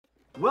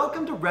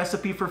Welcome to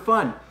Recipe for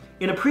Fun.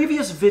 In a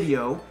previous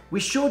video, we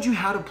showed you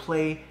how to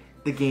play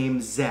the game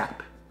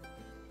Zap.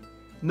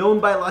 Known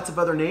by lots of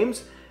other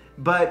names,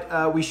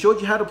 but we showed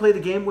you how to play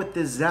the game with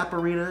this Zap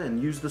Arena and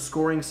use the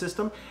scoring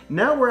system.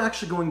 Now we're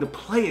actually going to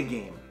play a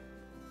game.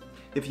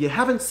 If you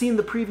haven't seen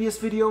the previous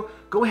video,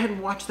 go ahead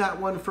and watch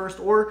that one first,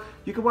 or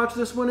you can watch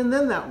this one and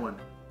then that one.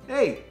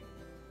 Hey,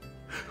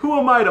 who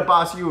am I to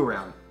boss you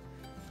around?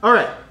 All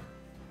right,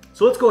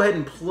 so let's go ahead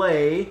and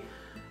play.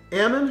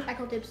 Ammon? I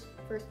call dibs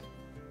first.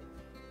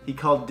 He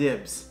called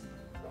dibs.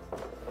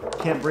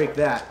 Can't break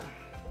that.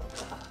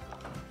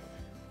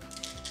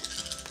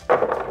 All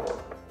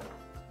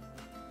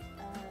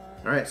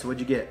right, so what'd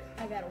you get?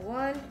 I got a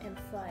 1 and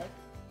 5 right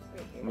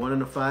here. 1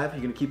 and a 5.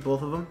 You gonna keep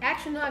both of them?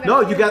 Actually, no, I got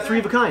No, a you got 3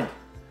 of a kind.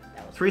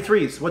 That was 3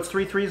 threes. What's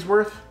 3 threes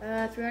worth?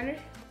 300.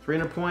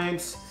 300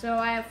 points. So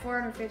I have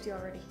 450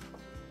 already.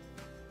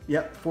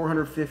 Yep,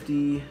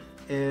 450.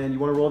 And you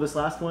want to roll this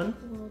last one?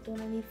 Well, don't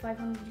I need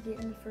 500 to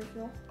get in the first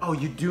roll? Oh,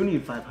 you do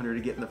need 500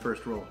 to get in the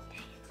first roll.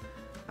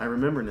 I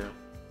remember now.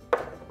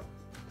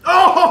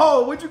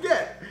 Oh, what'd you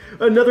get?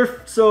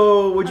 Another,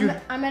 so would you?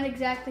 I'm at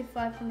exactly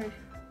 500.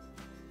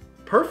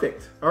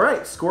 Perfect. All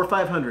right, score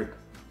 500.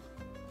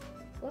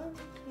 1,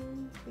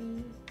 2,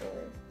 3, 4,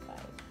 5.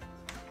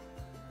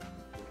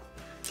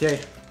 Okay.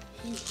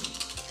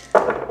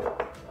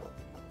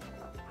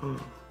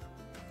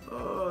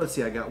 Oh, let's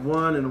see, I got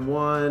 1 and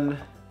 1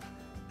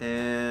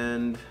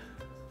 and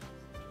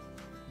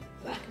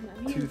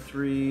 2,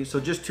 3, so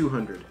just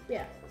 200.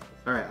 Yeah.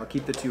 All right, I'll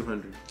keep the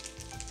 200.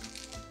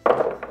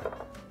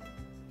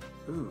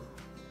 Ooh.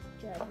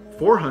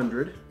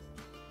 400.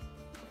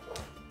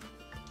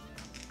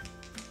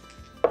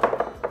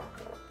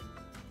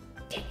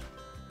 Dang.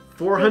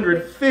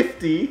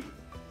 450.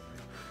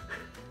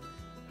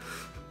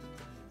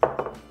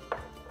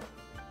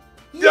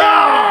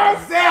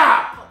 Yes!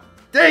 Zap!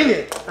 Dang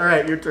it! All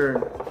right, your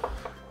turn.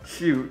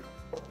 Shoot.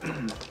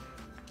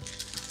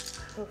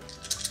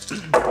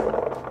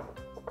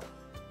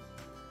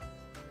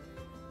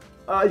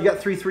 You got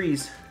 3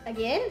 threes.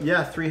 Again?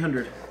 Yeah,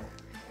 300.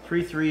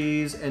 3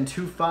 threes and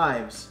 2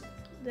 fives.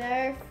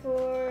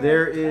 Therefore.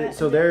 There is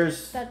so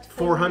there's that's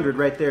 400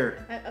 right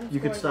there. I'm You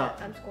could scoring stop.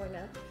 That. I'm scoring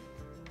now.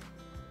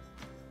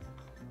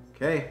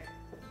 Okay.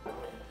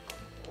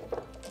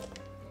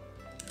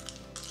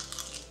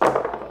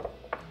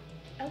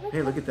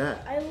 Hey, look at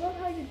that. I love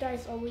how your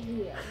dice always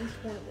do that. At least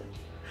one of them.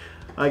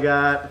 I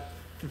got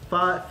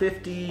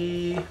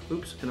 50,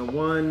 oops, and a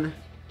 1,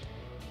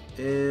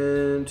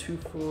 and 2,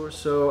 4,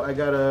 so I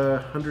got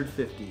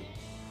 150.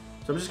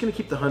 So I'm just gonna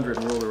keep the 100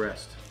 and roll the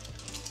rest.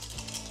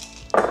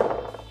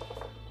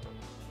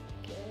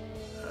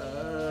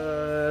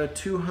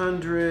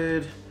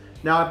 200.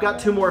 Now I've got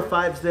 2 more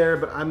 5s there,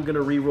 but I'm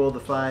gonna re-roll the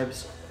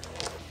 5s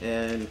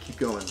and keep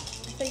going.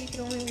 So you can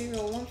only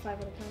re-roll 1 5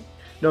 at a time.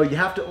 No, you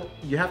have to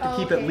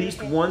keep at least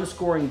okay. 1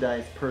 scoring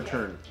dice per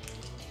turn.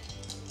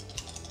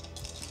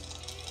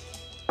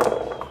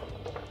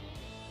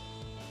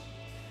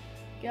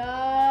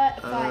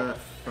 Got 5.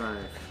 5.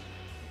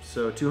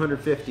 So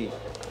 250.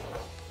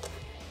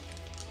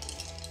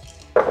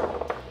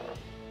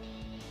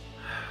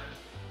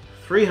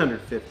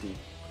 $350.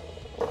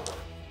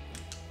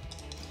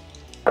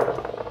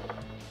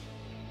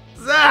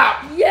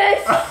 Zap!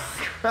 Yes! Oh,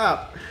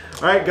 crap.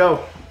 All right,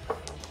 go.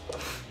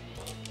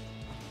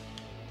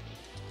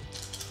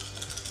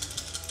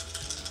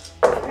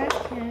 Trash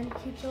can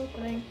keeps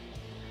opening.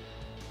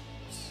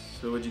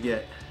 So what'd you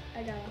get?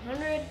 I got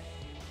 100.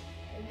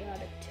 I got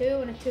a 2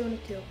 and a 2 and a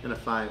 2. And a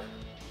 5.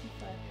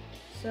 5.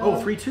 So,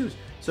 Oh, 3 2s.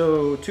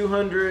 So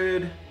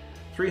 200,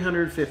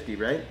 350,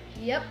 right?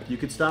 Yep. You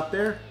could stop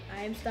there.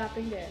 I am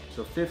stopping there.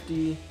 So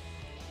 50.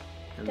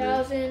 And then,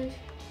 1,000.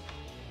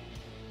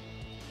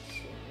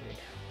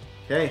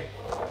 okay.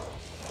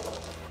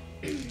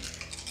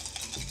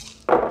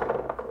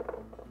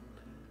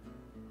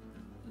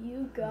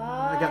 You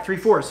got. I got 3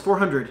 4s.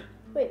 400.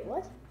 Wait,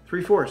 what?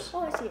 3 4s. Oh,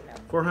 I see it now.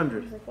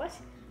 400. I was like, what?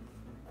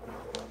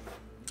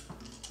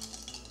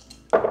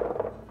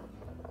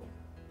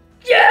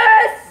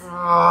 Yes!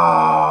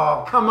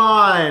 Oh, come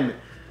on.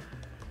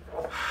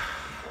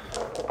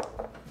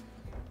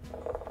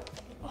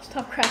 I'll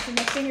stop cracking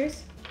my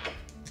fingers.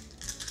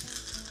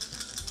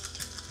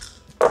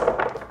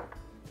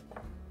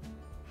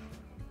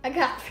 I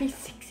got 3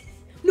 6s.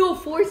 No,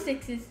 4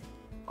 6s.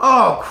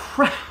 Oh,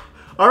 crap.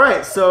 All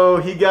right, so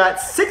he got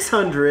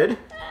 600.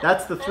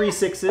 That's the 3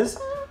 6s,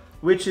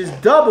 which is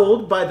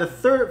doubled by the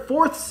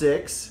 4th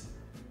 6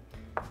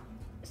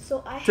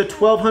 So I to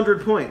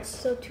 1,200 points.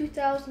 So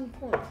 2,000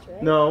 points,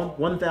 right? No,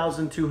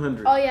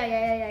 1,200. Oh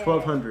yeah.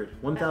 1,200.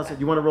 1,000.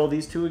 You want to roll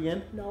these 2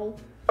 again? No.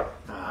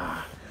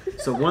 Ah.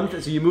 So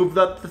so you moved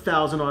up the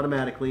 1,000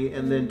 automatically,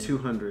 and then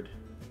 200.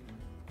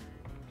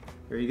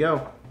 There you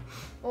go.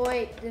 Oh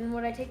wait, then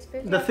what I take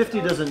 50? The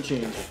 50 doesn't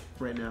change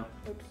right now.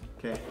 Oops.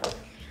 Okay.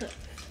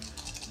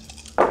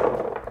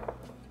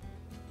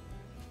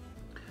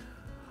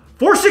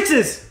 4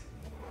 6s.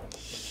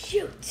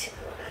 Shoot.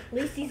 At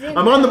least he's in.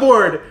 I'm on the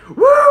board.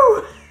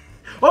 Woo!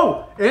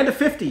 Oh, and a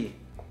 50.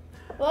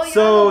 Well, you're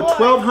So on the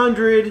board.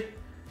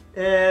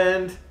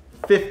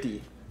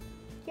 1,250.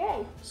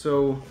 Yay.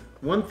 So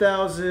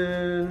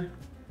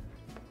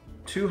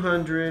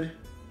 1,200.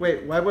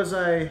 Wait, why was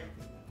I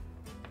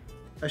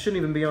shouldn't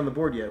even be on the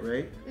board yet,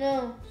 right?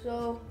 No,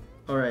 so.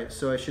 All right,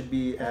 so I should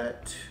be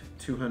at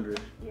 200.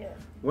 Yeah.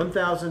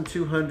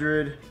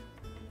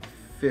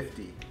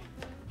 1,250.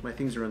 My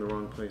things are in the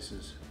wrong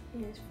places.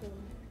 Yes, from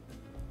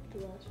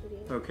the last video.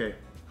 Okay.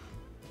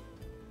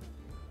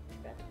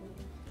 Forgot to move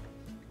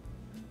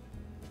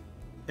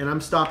And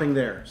I'm stopping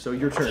there, so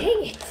your it. turn.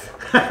 Dang it.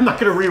 I'm not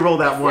gonna re-roll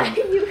that one.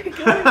 You were going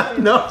for.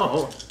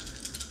 No.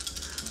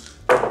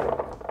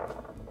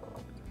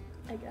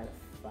 I got a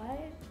 5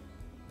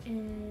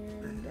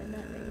 and a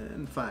nothing.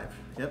 And 5.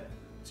 Yep.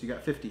 So you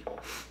got 50.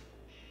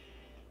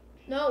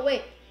 No,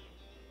 wait.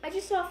 I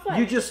just saw 5.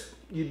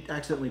 You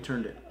accidentally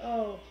turned it.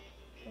 Oh,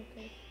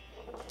 okay.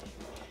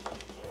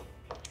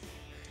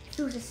 If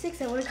it was a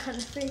 6, I would have gotten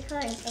a 3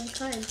 times. I'm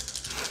kind.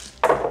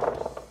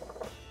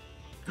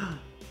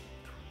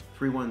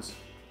 3 ones.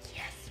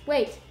 Yes.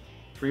 Wait.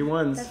 3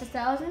 ones. That's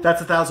 1,000.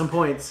 That's 1,000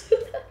 points.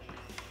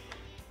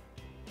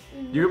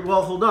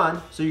 Well, hold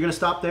on. So you're gonna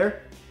stop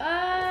there?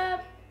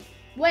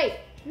 Wait.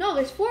 No,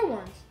 there's 4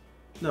 ones.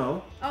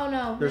 No. Oh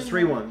no. There's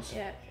 3 ones.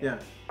 Yeah. Yeah.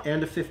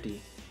 And a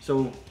 50.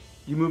 So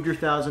you moved your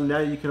 1,000. Now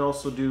you can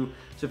also do.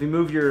 So if you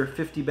move your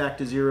 50 back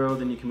to 0,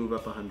 then you can move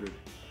up 100.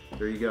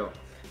 There you go.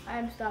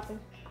 I'm stopping.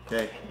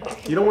 Okay.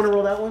 You don't want to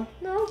roll that one?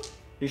 No.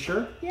 You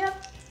sure?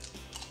 Yep.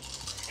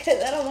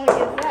 Because I don't want to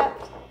get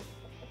zapped.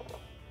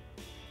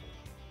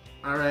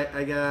 All right.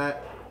 I got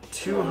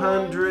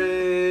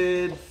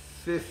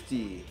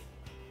 250.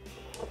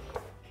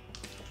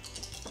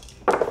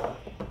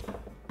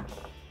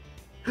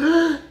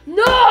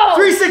 No!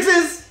 3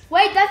 sixes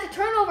Wait, that's a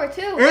turnover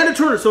too. and a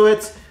turner. So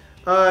that's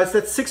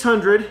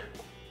 600.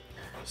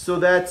 So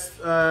that's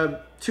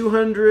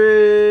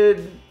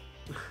 200.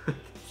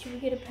 Should we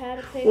get a pad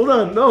of paper? Hold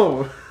on,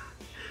 no.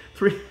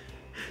 3,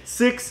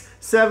 6,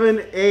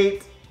 7,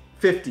 8,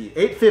 50.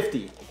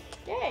 850.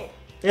 Yay.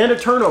 And a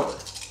turnover.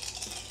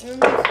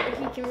 Remember,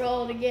 he can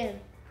roll it again.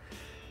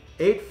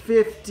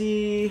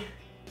 850.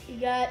 You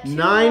got 2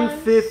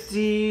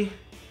 950. ones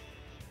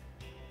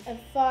and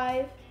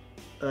 5.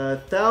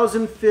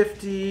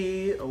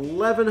 1,050.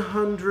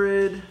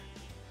 1,100.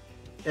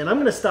 And I'm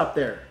gonna stop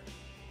there.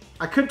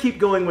 I could keep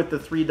going with the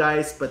 3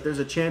 dice, but there's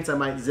a chance I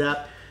might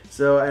zap.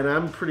 So, and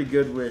I'm pretty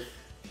good with.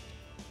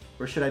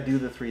 Where should I do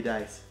the 3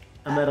 dice?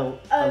 I'm at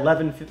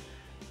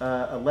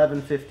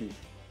 1150.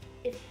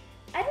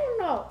 I don't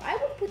know. I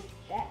would put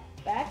that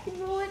back and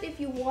roll it if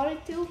you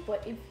wanted to,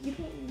 but if you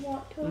don't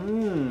want to,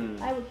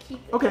 I would keep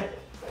it. Okay.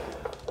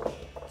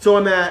 So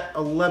I'm at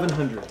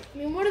 1,100. I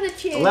mean, what are the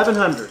chances?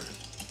 1,100.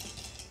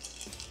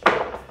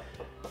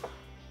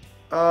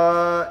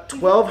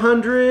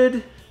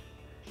 1,200.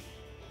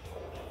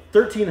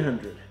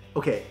 1,300.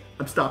 Okay,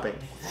 I'm stopping.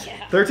 Yeah.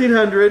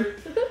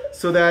 1,300.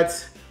 So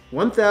that's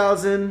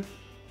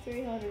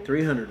 1,300.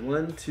 300.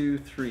 1, 2,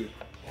 3.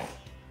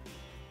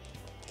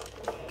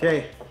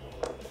 Okay.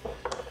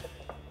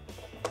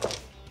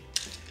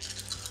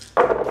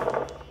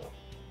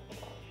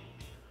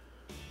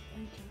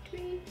 One, two,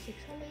 3,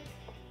 600.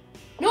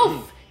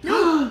 No!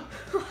 No!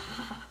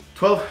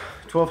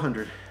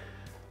 1,200.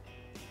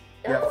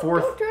 Yeah, No, 4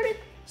 don't turn it.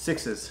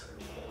 sixes.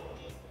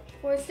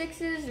 4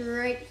 6s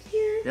right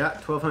here. Yeah,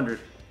 1,200.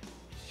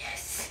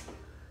 Yes.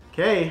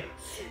 Okay.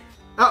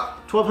 Oh,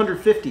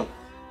 1,250.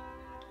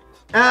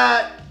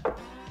 At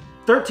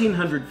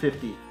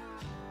 1,350.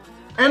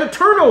 And a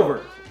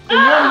turnover in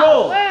one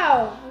roll.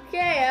 Wow.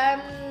 Okay, I'm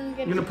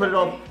gonna. You're gonna put it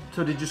all.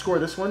 So did you score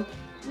this one?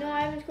 No,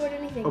 I haven't scored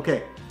anything.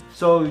 Okay.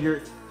 So you're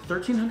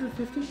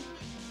 1,350.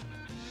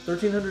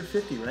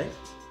 1,350, right?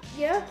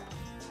 Yeah.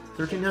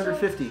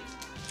 1,350.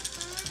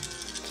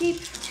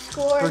 Keep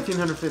score.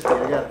 1,350.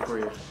 I got it for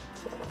you.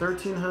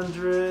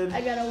 1,300.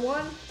 I got a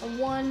 1, a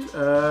 1.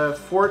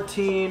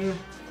 14,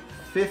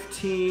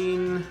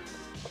 15.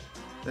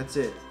 That's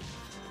it.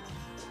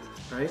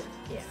 Right?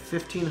 Yeah.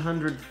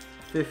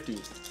 1,550.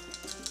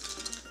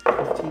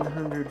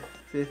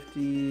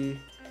 1,550.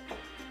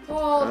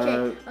 Oh,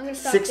 okay. I'm gonna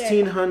stop there.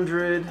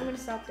 1,600. I'm gonna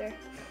stop there.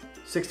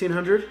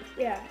 1,600?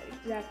 Yeah,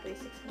 exactly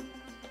 600.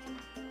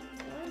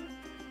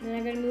 Then I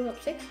gotta move up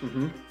 6.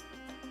 Mm-hmm.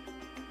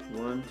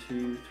 1,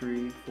 2,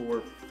 3,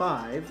 4,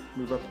 5.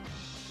 Move up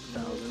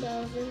 1,000.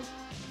 1,000.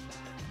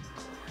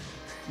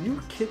 You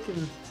were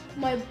kicking.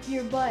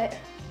 Your butt.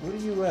 What are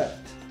you at?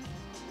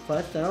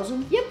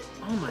 5,000? Yep.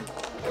 Oh my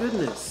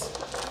goodness.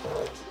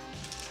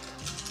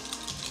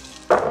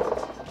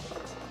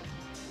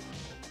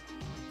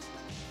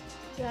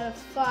 Got a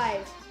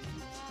 5.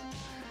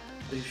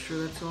 Are you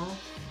sure that's all?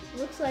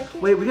 Looks like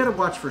it. Wait, we gotta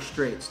watch for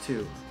straights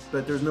too,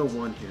 but there's no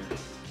 1 here.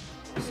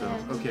 So,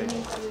 Yeah, okay. we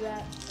need to do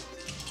that.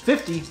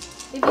 50.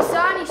 If you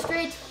saw any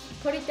straights,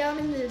 put it down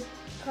in the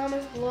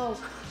comments below.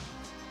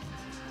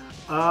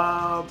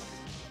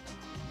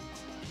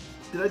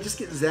 Did I just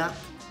get zapped?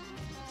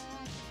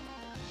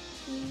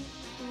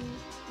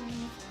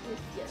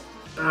 Yes.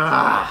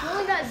 Ah. You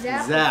only got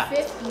zapped Zapped.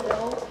 with 50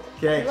 though.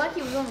 Okay. You're lucky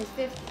it was only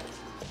 50.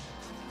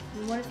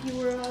 And what if you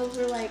were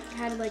over like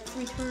had like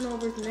 3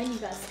 turnovers and then you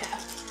got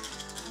zapped?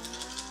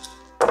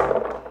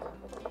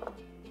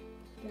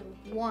 You have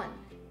a 1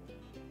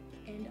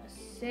 and a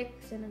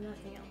 6 and a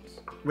nothing else.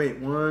 Wait,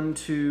 1,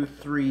 2,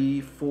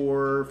 3,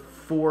 4,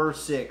 4,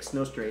 6.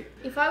 No straight.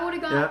 If I would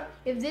have got,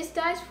 if this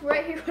dice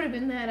right here would have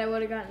been that, I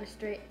would have gotten a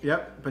straight.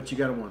 Yep, but you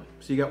got a 1.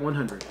 So you got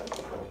 100.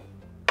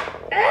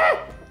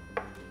 Ah!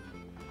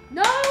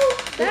 No!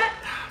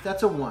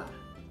 That's a 1.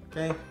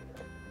 Okay.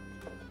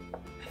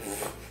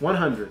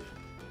 100.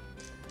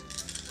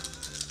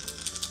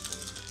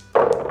 A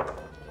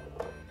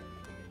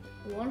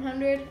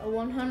 100, a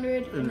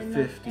 100, and a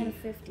 50. And a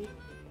 50.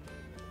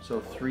 So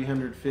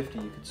 350.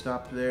 You could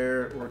stop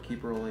there or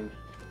keep rolling.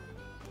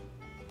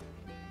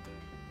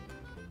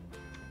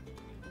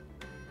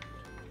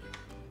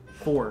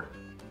 Four.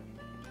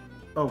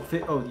 Oh,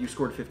 oh, you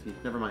scored 50.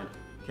 Never mind.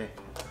 Okay.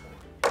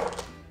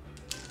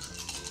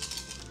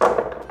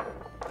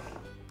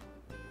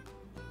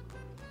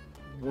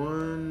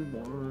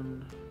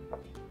 One.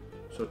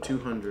 So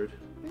 200.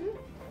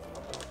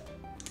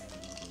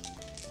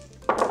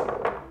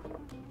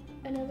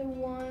 Another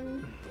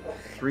 1.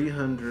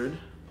 300.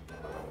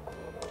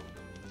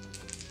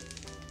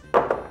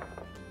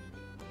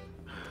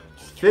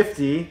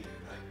 50.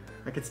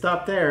 I could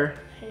stop there.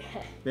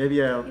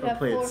 Maybe I'll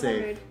play it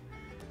safe.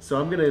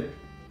 So I'm gonna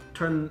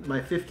turn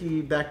my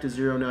 50 back to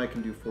 0. Now I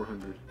can do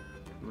 400.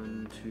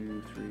 1,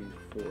 2, 3,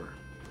 4.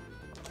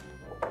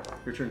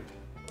 Your turn.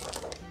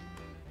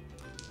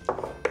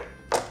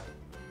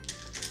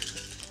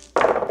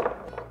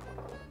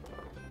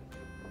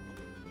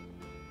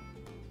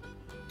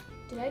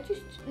 Did I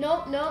just?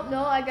 No.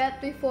 I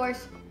got 3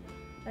 fours.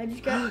 I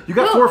just got. You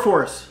got 4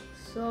 fours.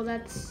 So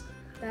that's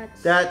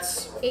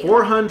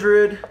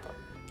 400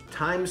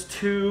 times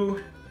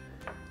 2,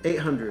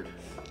 800.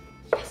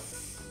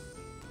 Yes.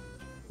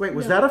 Wait,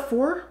 was that a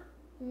 4?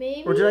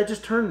 Maybe. Or did I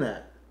just turn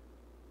that?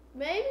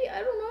 Maybe,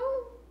 I don't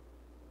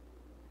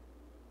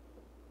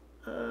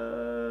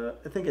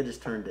I think I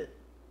just turned it.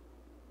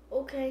 know.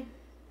 Okay.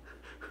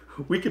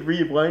 We could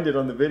rewind it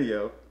on the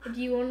video.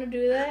 Do you want to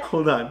do that?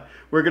 Hold on.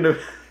 We're gonna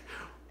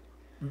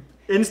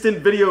instant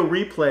video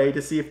replay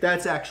to see if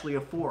that's actually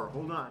a 4.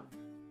 Hold on.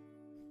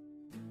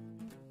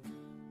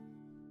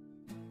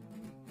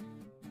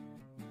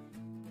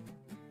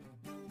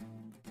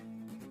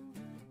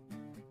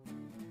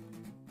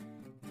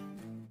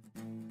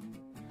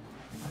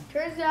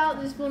 Turns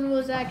out this one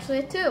was actually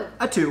a 2.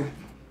 A 2.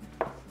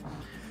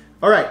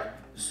 All right.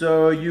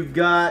 So you've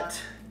got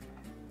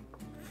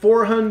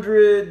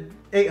 400,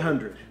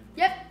 800.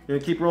 Yep. You gonna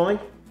keep rolling?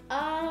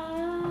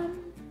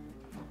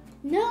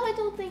 No, I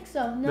don't think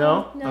so.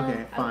 No? No.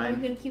 Okay, fine.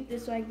 I'm gonna keep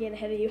this so I can get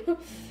ahead of you.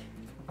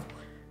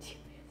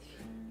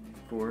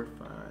 4,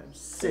 5,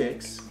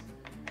 6,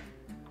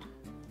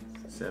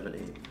 7,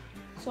 8.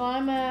 So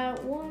I'm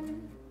at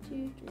 1,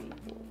 2, 3,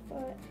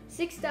 4, 5,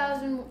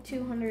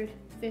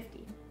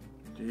 6,250.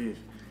 Jeez.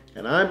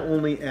 And I'm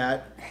only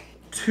at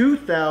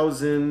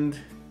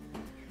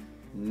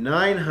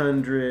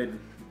 2,900.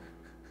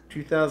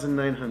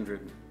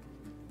 2,900.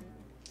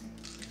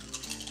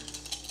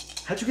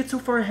 How'd you get so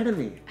far ahead of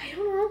me? I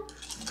don't know.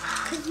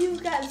 Because you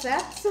got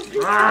zapped so many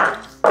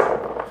Ah!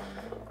 times.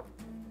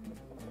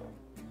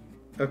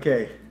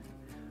 Okay.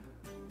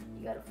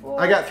 You got a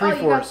 4. I got 3 You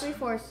got fours. 3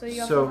 fours, so you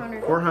got So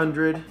 400.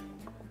 400,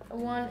 A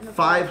 1 and a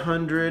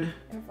 500,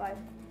 and a 5.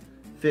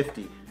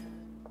 50.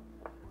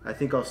 I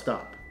think I'll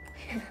stop.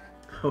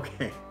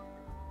 Okay.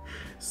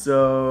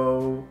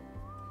 So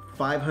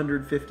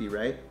 550,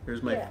 right?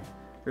 There's my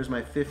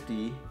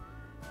 50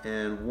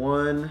 and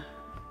 1,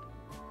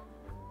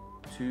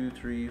 2,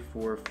 3,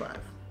 4, 5.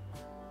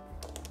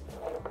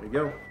 There you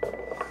go.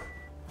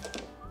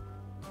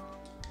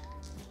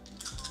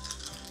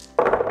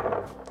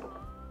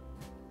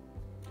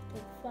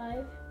 Like 5. I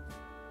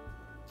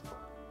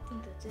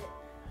think that's it.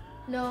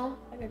 No,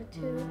 I got a 2.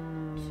 2.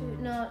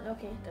 No,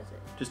 okay, that's it.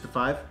 Just a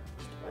 5?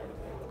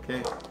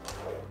 Okay.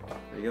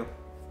 There you go.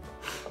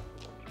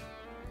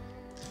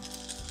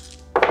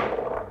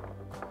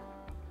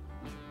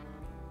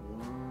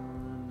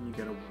 You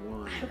got a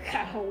 1. I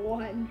got a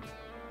 1.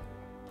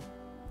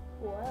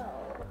 Wow.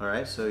 All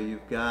right, so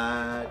you've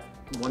got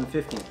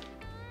 150.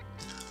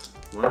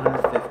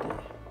 150.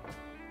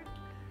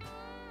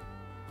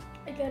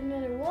 I got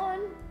another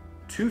 1.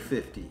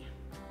 250.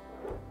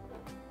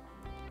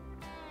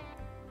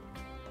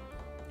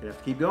 You have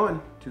to keep going.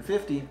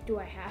 250. Do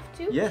I have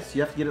to? Yes,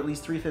 you have to get at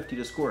least 350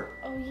 to score.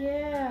 Oh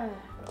yeah.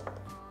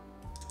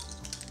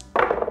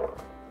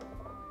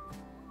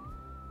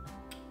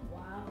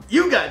 Wow.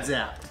 You got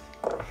zapped.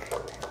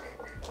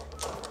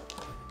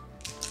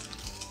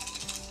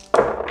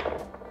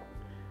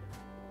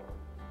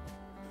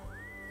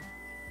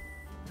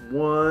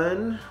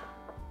 One.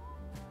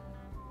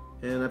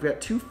 And I've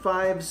got 2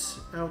 5s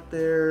out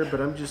there,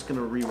 but I'm just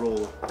gonna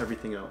re-roll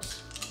everything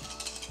else.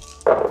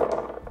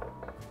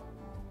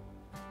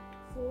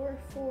 4,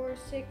 4,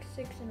 6,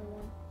 6, and a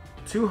 1.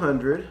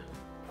 200.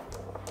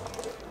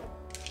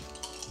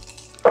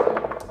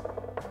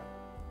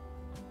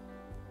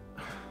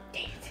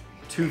 Dang it.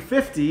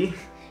 250.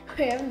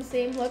 We're having the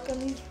same luck on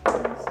these.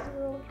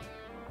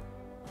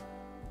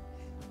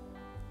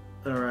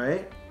 All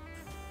right.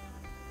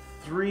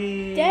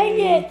 3. Dang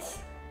it!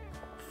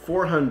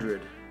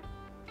 400.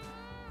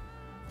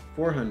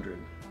 400.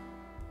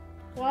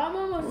 Well, I'm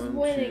almost 1,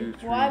 winning. 2,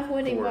 3, Well, I'm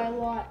winning 4. by a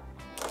lot.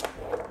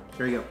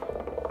 Here you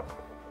go.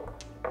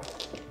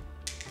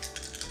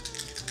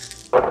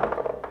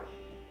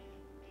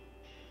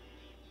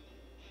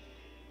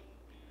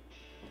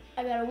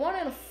 I got a 1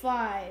 and a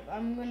 5.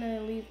 I'm gonna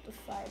leave the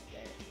 5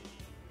 there.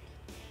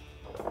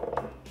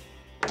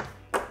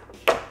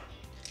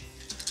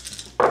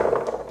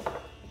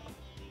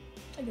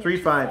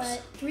 3 5s.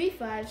 3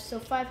 5s, so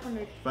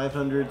 500.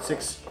 500.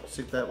 6.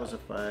 That was a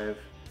 5.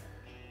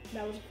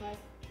 That was a 5.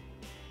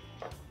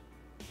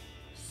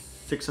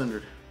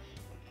 600.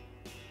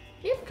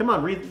 Yep. Come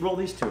on, roll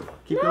these two.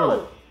 Keep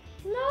No.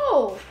 going.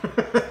 No.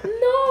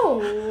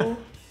 No.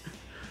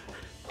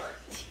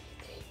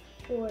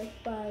 4,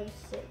 5,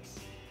 6.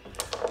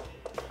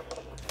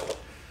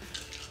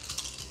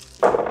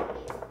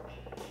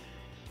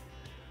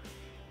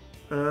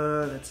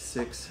 That's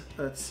 6.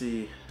 Let's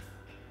see.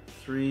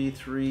 3,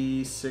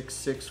 3, 6,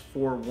 6,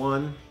 4,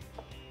 1.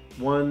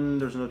 1,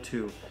 there's no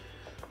 2.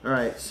 All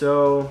right,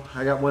 so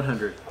I got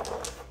 100.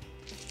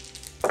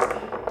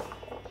 I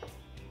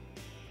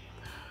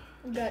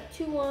got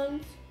 2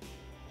 1s.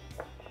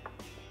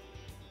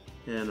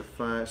 And a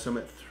 5, so I'm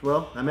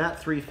at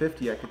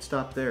 350. I could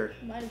stop there.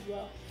 Might as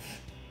well.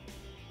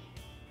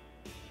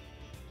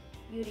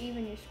 You'd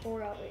even your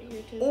score out right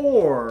here too.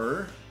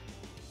 Or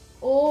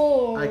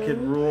Oh. I could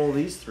roll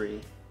these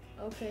 3.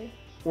 Okay.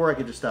 Or I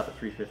could just stop at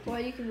 350. Well,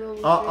 you can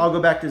roll. I'll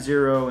go back to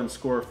 0 and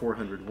score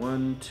 400.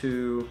 1,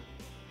 2,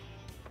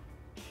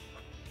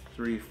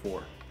 3,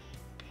 4.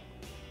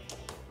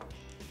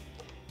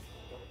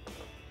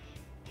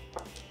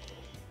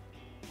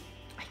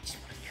 I just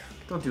want to go.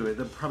 Don't do it.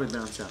 They'll probably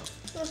bounce out.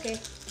 Okay.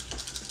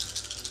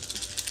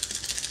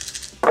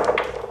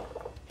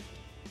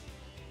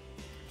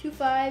 Two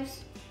 5s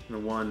And a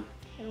 1.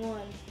 and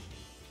 1.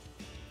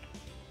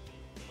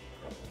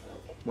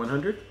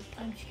 100?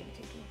 I'm just gonna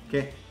take it.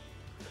 Okay.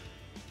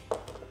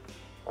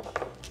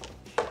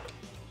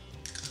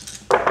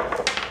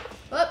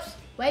 Whoops!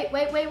 Wait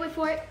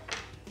for it.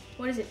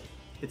 What is it?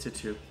 It's a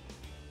 2.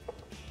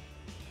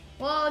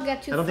 Well, I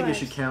got 2 I don't think it 5s.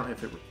 should count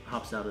if it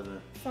hops out of the...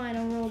 Fine,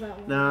 I'll roll that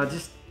one. No,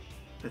 just...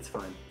 It's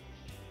fine.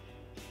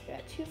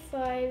 Got 2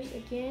 5s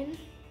again.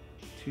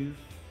 2,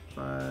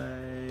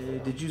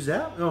 5... Did you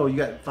zap? Oh, you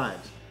got 5s.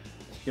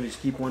 You're gonna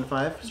just keep 1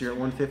 5, so you're at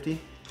 150?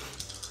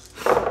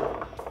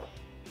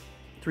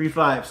 3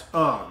 5s.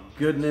 Oh,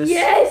 goodness.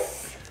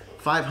 Yes!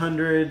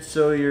 500,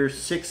 so you're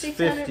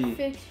 650.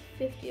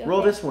 650. Roll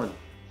Okay. this one.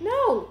 No!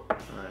 All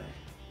right.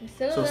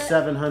 Instead of So that,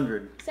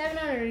 700.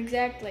 700,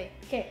 exactly.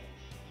 Okay.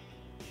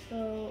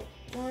 So,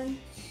 1,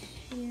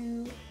 2,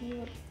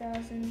 you up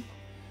 1,000.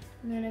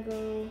 And then I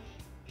go,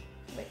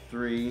 wait,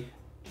 3,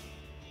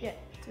 yeah,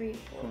 3,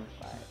 4,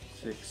 5.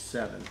 6,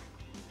 7.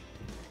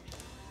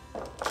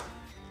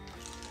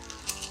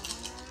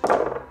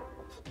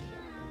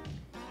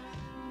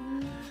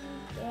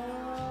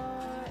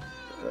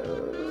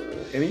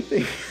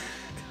 Anything?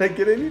 Did I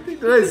get anything?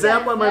 Did I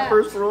zap on my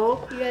first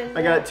roll?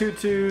 I got 2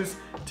 2s,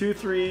 2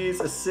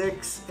 3s, a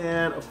 6,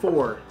 and a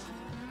 4.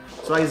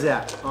 So I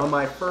zapped on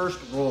my first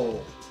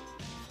roll.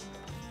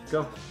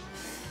 Go.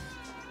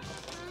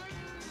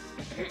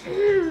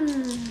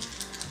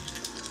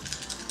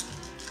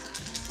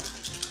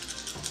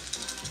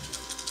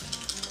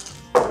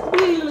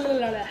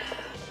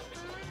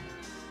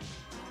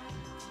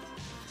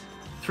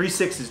 Three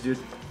 6s, dude.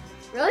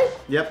 Really?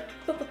 Yep.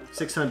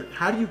 600.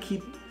 How do you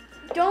keep...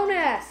 Don't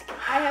ask.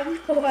 I have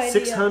no idea.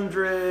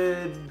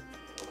 600...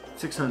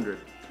 600.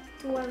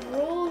 Do I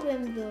roll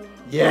them though?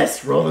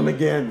 Yes, roll them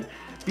again.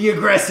 Be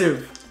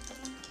aggressive.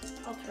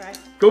 I'll try.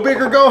 Go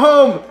big or go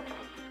home.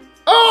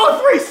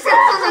 Oh, 3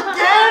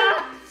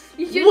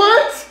 6s again?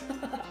 What?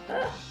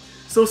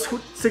 So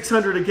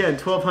 600 again,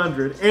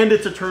 1200, and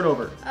it's a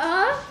turnover.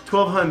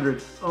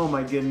 1200. Oh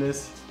my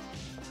goodness.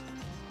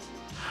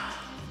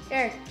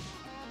 Here.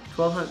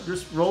 1200.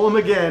 Just roll them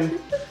again.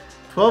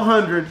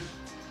 1200.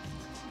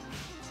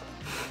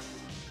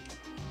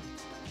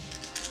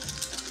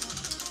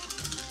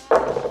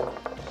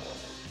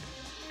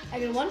 I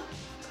got a 1.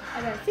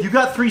 I got a 6. You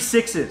got 3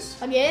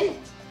 6s. Again?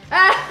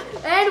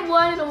 And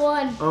 1 and a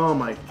 1. Oh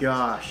my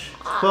gosh.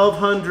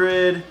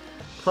 1200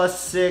 plus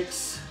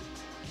 6.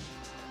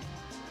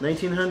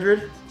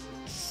 1900?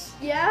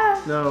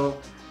 Yeah. No.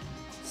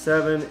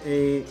 7,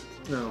 8.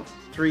 No.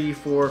 3,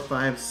 4,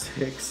 5,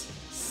 6,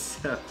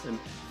 7,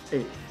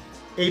 8.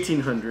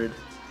 1800.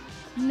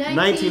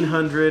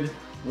 1900.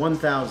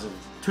 1000.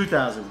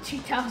 2000.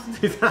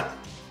 2000.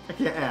 I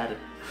can't add it.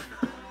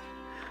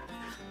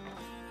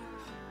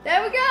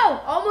 There we go.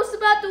 Almost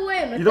about to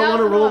win. You don't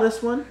want to roll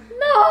this one?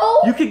 No.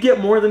 You could get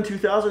more than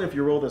 2000 if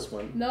you roll this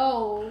one.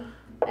 No.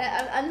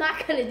 I'm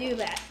not going to do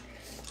that.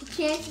 The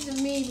chances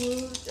of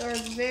me are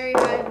very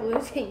high of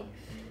losing.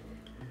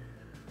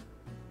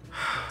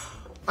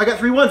 I got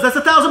 3 ones. That's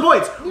 1,000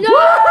 points.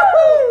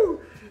 No!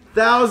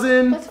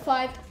 1,000 Plus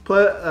 5.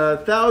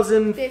 plus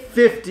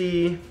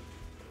 1,050.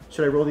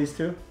 Should I roll these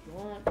two?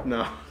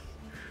 No.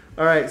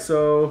 All right,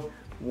 so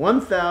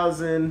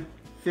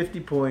 1,050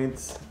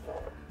 points.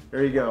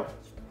 There you go.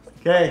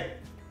 Okay,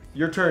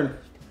 your turn.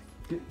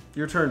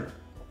 Your turn.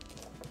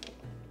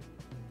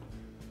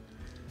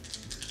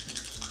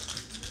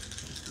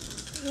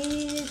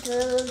 Here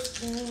goes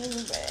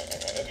the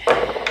red.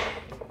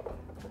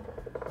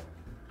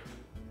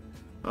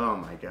 Oh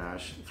my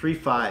gosh, 3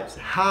 5s.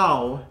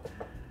 How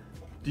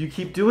do you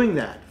keep doing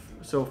that?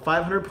 So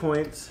 500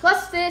 points.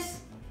 Plus this.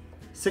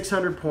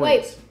 600 points.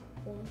 Wait.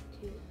 1,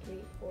 2, 3,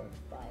 4,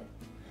 5.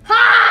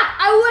 Ha!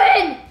 I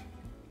win!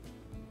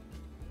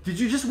 Did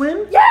you just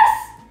win? Yes!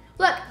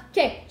 Look,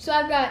 okay, so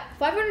I've got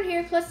 500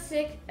 here plus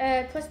 6,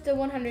 plus the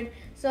 100.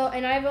 So,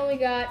 and I've only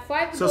got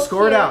 5 to So go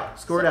score it here. out.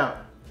 Score it out.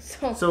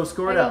 So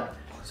score it out.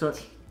 So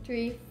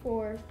 3,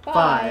 4, 5.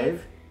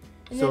 5.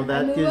 And So then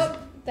that I move gives, up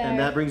there, and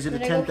that brings you to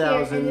then I go here,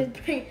 10,000. and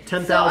then bring-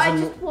 10,000. So I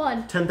just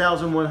won.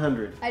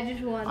 10,100. I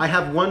just won. I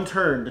have 1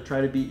 turn to try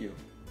to beat you.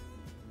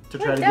 To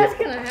try to That's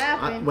get. gonna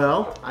happen.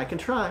 Well, I can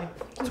try.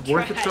 It's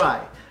worth a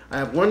try. I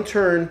have 1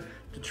 turn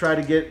to try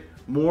to get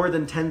more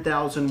than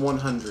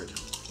 10,100.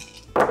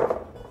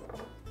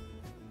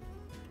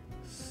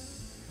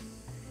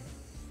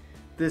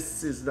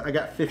 This is, I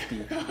got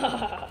 50.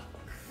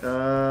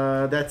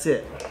 That's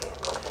it.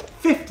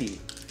 50.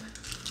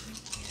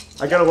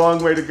 I got a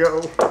long way to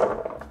go.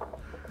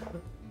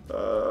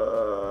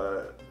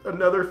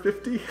 Another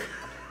 50.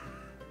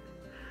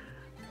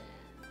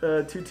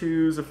 2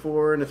 2s, a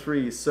 4, and a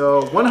 3.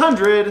 So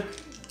 100.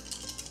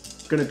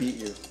 Gonna beat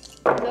you.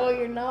 No,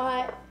 you're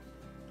not.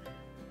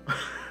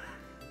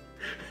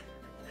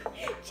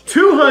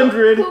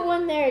 200. Put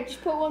one there.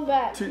 Just put one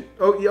back.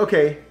 Oh,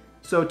 okay.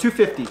 So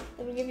 250.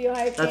 That'll give you a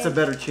higher chance. That's a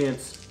better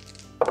chance.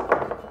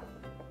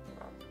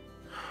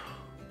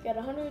 Got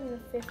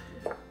 150.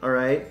 All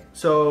right.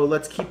 So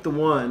let's keep the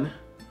 1,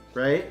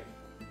 right?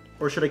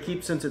 Or should I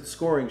keep, since it's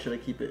scoring, should I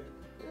keep it?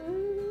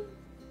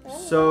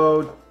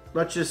 So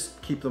let's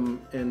just keep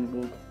them,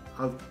 and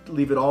I'll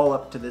leave it all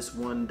up to this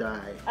 1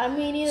 die. I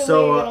mean, either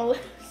So, way, you're gonna lose.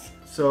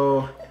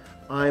 So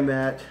I'm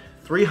at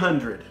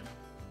 300.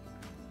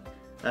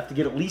 I have to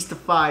get at least a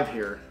 5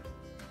 here.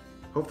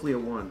 Hopefully a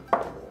 1.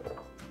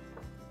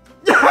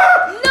 No!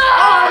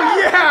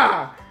 Oh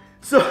yeah!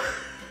 So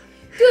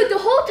Dude, the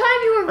whole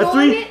time you were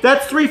rolling it,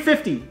 that's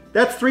 350.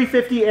 That's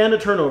 350 and a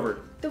turnover.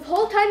 the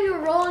whole time you were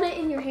rolling it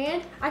in your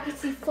hand, I could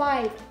see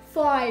 5,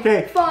 5,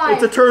 Okay, 5.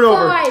 it's a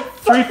turnover. 5,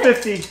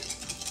 350.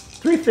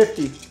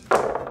 350.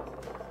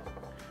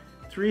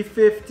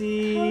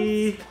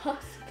 350.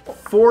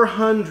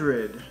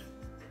 400.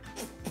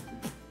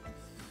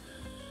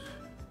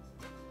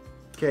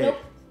 Okay. Nope.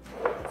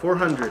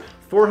 400.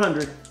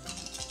 400.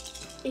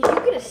 If you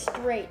get a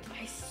straight,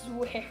 I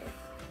swear.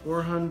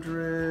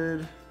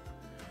 400.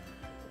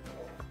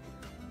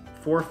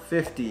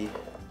 450.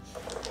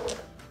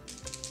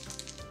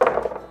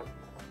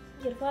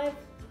 Get a 5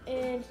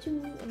 and 2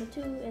 and a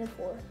 2 and a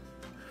 4.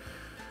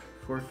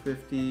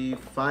 450.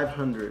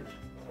 500.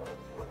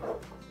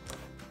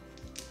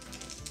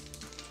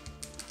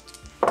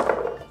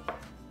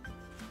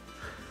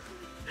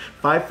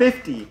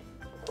 550.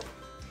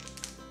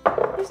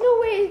 There's no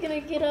way he's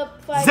gonna get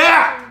up 5.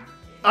 Zap!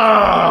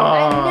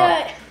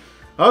 I knew it.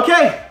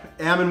 Okay,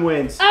 Ammon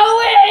wins.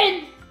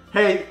 I win!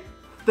 Hey,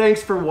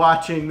 thanks for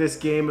watching this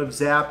game of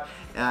Zap.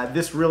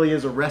 This really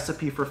is a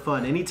recipe for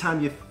fun.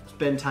 Anytime you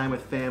spend time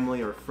with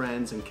family or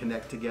friends and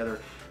connect together,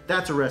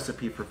 that's a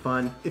recipe for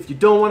fun. If you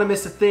don't want to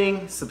miss a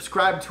thing,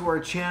 subscribe to our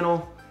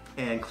channel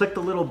and click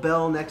the little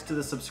bell next to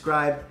the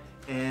subscribe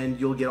and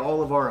you'll get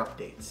all of our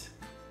updates.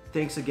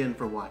 Thanks again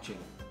for watching.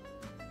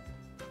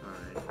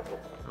 Alright,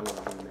 I want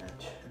a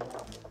rematch.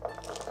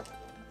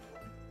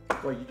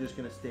 Well, you're just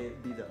gonna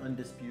be the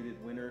undisputed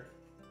winner?